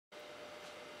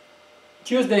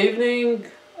Tuesday evening,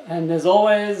 and as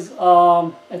always,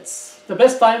 it's the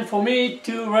best time for me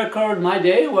to record my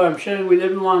day, where I'm sharing with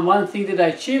everyone one thing that I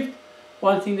achieved,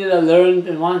 one thing that I learned,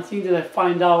 and one thing that I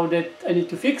find out that I need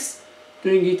to fix.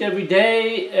 Doing it every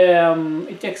day,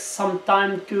 it takes some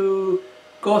time to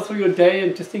go through your day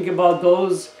and to think about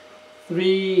those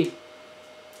three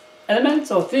elements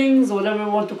or things, or whatever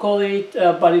you want to call it,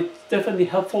 but it's definitely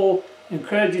helpful. I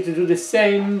encourage you to do the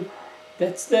same.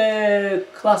 That's the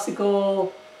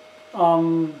classical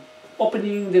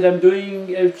opening that I'm doing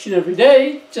each and every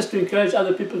day, just to encourage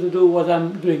other people to do what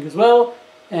I'm doing as well.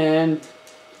 And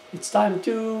it's time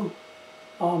to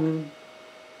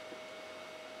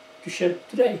share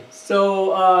today.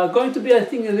 So going to be, I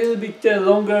think, a little bit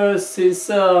longer, since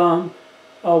one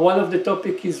of the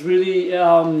topic is really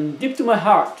deep to my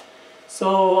heart.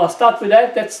 So I'll start with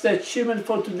that. That's the achievement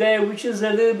for today, which is a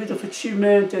little bit of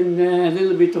achievement and a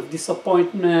little bit of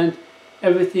disappointment.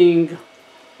 Everything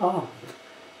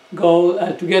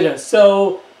go together.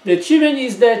 So the achievement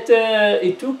is that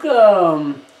it took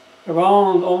around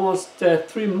almost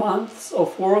 3 months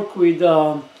of work with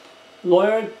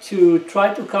lawyer to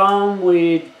try to come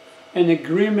with an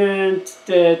agreement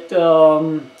that,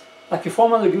 like a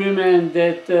formal agreement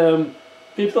that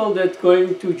people that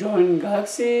going to join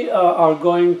Galaxy are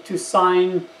going to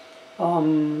sign.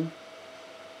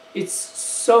 It's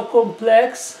so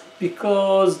complex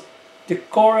because the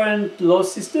current law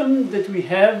system that we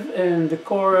have and the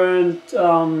current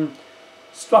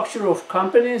structure of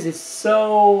companies is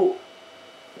so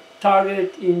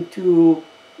targeted into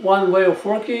one way of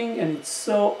working, and it's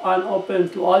so unopen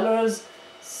to others.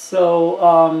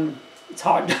 So it's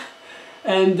hard.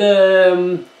 And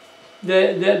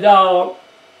there are,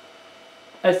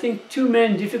 I think, two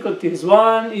main difficulties.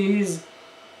 One is,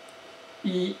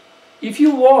 if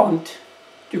you want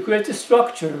to create a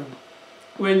structure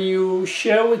when you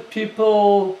share with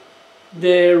people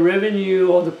the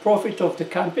revenue or the profit of the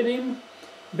company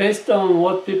based on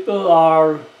what people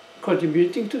are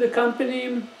contributing to the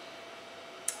company,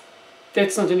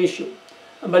 that's not an issue.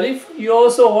 But if you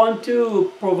also want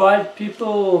to provide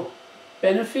people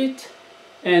benefit,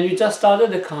 and you just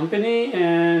started a company,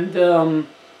 and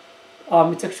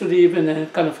it's actually even a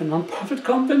kind of a non-profit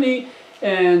company,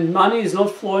 and money is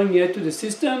not flowing yet to the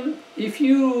system, if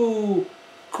you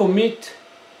commit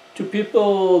to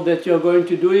people that you're going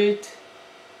to do it,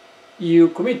 you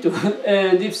commit to.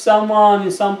 And if someone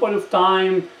in some point of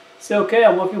time say, okay,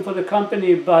 I'm working for the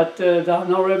company, but there are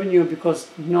no revenue because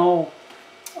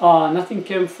nothing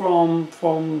came from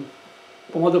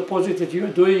all the projects that you're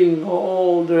doing, or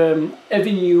all the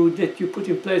avenue that you put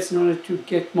in place in order to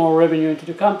get more revenue into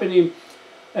the company,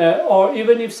 or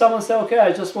even if someone says, okay,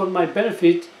 I just want my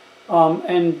benefit,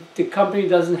 and the company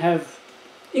doesn't have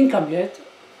income yet,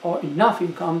 or enough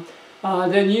income,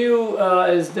 then you,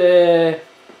 as the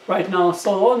right now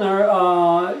sole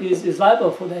owner, is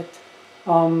liable for that,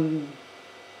 and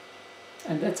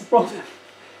that's a problem.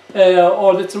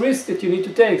 Or that's a risk that you need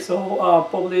to take. So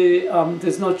probably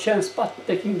there's no chance but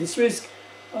taking this risk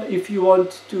if you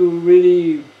want to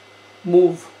really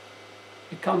move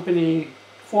a company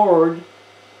forward,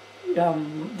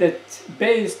 that's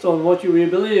based on what you really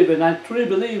believe. And I truly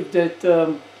believe that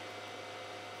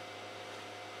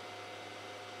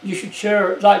you should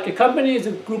share, like a company is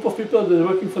a group of people that are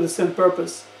working for the same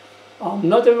purpose.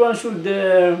 Not everyone should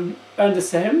earn the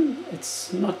same.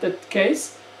 It's not that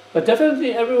case. But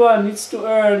definitely everyone needs to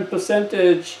earn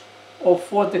percentage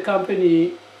of what the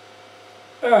company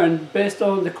earned based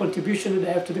on the contribution that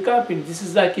they have to the company. This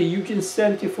is like a huge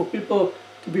incentive for people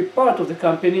to be part of the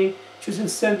company. It's an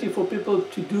incentive for people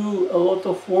to do a lot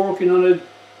of work in order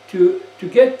to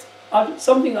get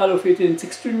something out of it. And it's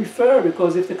extremely fair,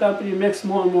 because if the company makes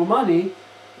more and more money,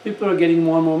 people are getting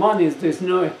more and more money. There's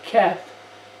no cap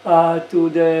to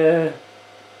the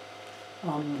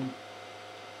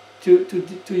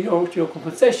to your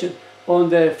compensation. On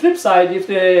the flip side, if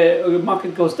the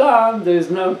market goes down, there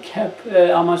is no cap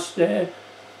how much your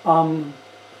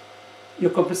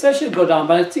compensation go down.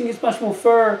 But I think it's much more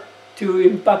fair to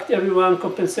impact everyone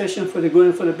compensation for the good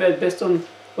and for the bad based on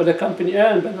what the company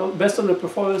earned, but based on the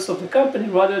performance of the company,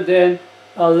 rather than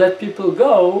let people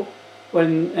go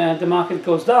when the market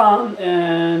goes down,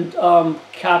 and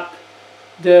cap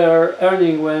their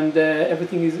earning when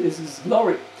everything is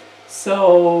glory.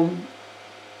 So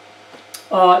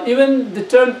even the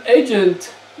term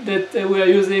agent that we are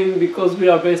using, because we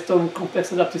are based on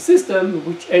complex adaptive system,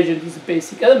 which agent is a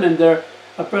basic element there,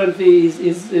 apparently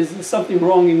is something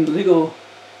wrong in the legal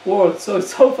world. So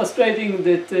it's so frustrating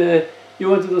that you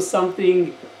want to do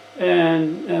something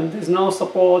and there's no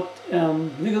support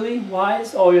legally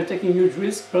wise, or you're taking huge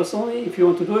risk personally if you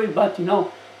want to do it. But you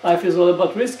know, life is all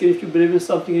about risk, and if you believe in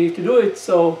something, you need to do it.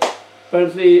 So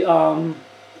apparently, I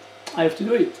have to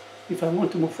do it if I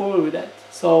want to move forward with that.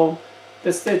 So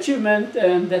that's the achievement,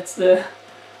 and that's the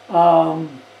other.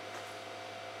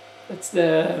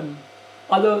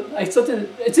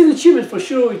 It's an achievement for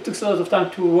sure. It took a lot of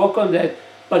time to work on that,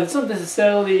 but it's not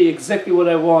necessarily exactly what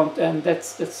I want, and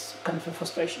that's kind of a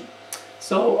frustration.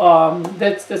 So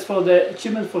that's for the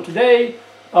achievement for today.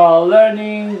 I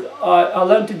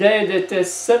learned today that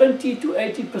 70 to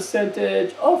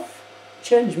 80% of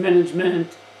change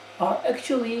management are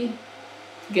actually,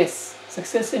 guess,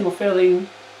 successing or failing.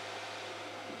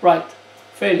 Right,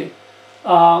 failing.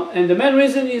 And the main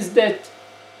reason is that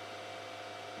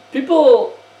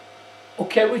people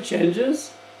okay with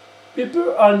changes.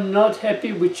 People are not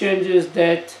happy with changes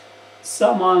that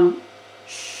someone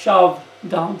shoved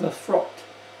down the throat.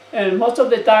 And most of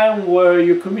the time where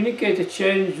you communicate a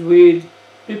change with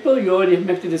people, you already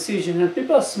make the decision, and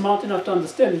people are smart enough to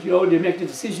understand that you already make the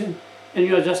decision and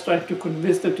you are just trying to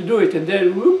convince them to do it, and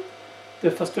then whoop,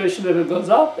 the frustration level goes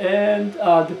up, and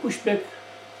the pushback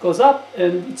goes up,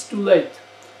 and it's too late.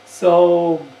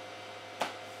 So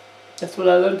that's what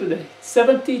I learned today.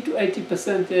 70 to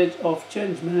 80% of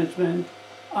change management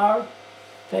are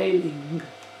failing.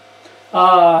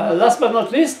 Last but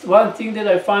not least, one thing that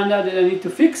I found out that I need to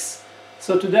fix.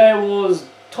 So today I was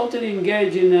totally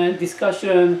engaged in a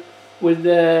discussion with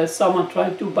someone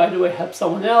trying to, by the way, help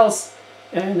someone else,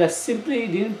 and I simply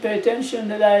didn't pay attention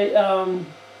that I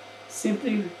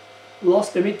simply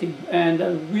lost the meeting, and I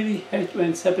really hate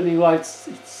when it's happening. Well, it's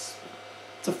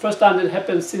the first time that it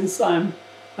happened since I'm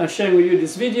sharing with you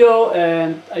this video,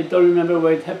 and I don't remember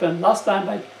where it happened last time,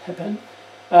 but it happened.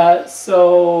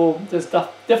 So there's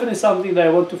definitely something that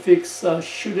I want to fix. People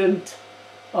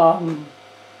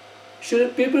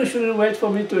shouldn't wait for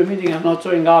me to a meeting. I'm not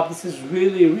showing up. This is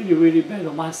really, really, really bad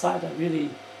on my side. I really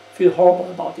feel horrible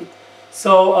about it.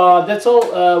 So that's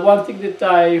all. One thing that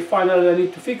I find out I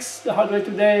need to fix the hard way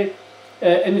today.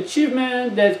 An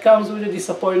achievement that comes with a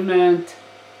disappointment,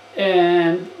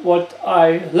 and what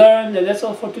I learned, and that's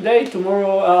all for today.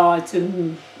 Tomorrow it's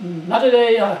another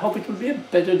day. I hope it will be a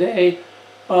better day.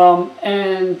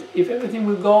 And if everything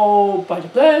will go by the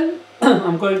plan,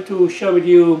 I'm going to share with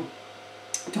you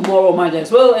tomorrow my day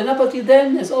as well. And up until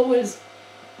then, as always,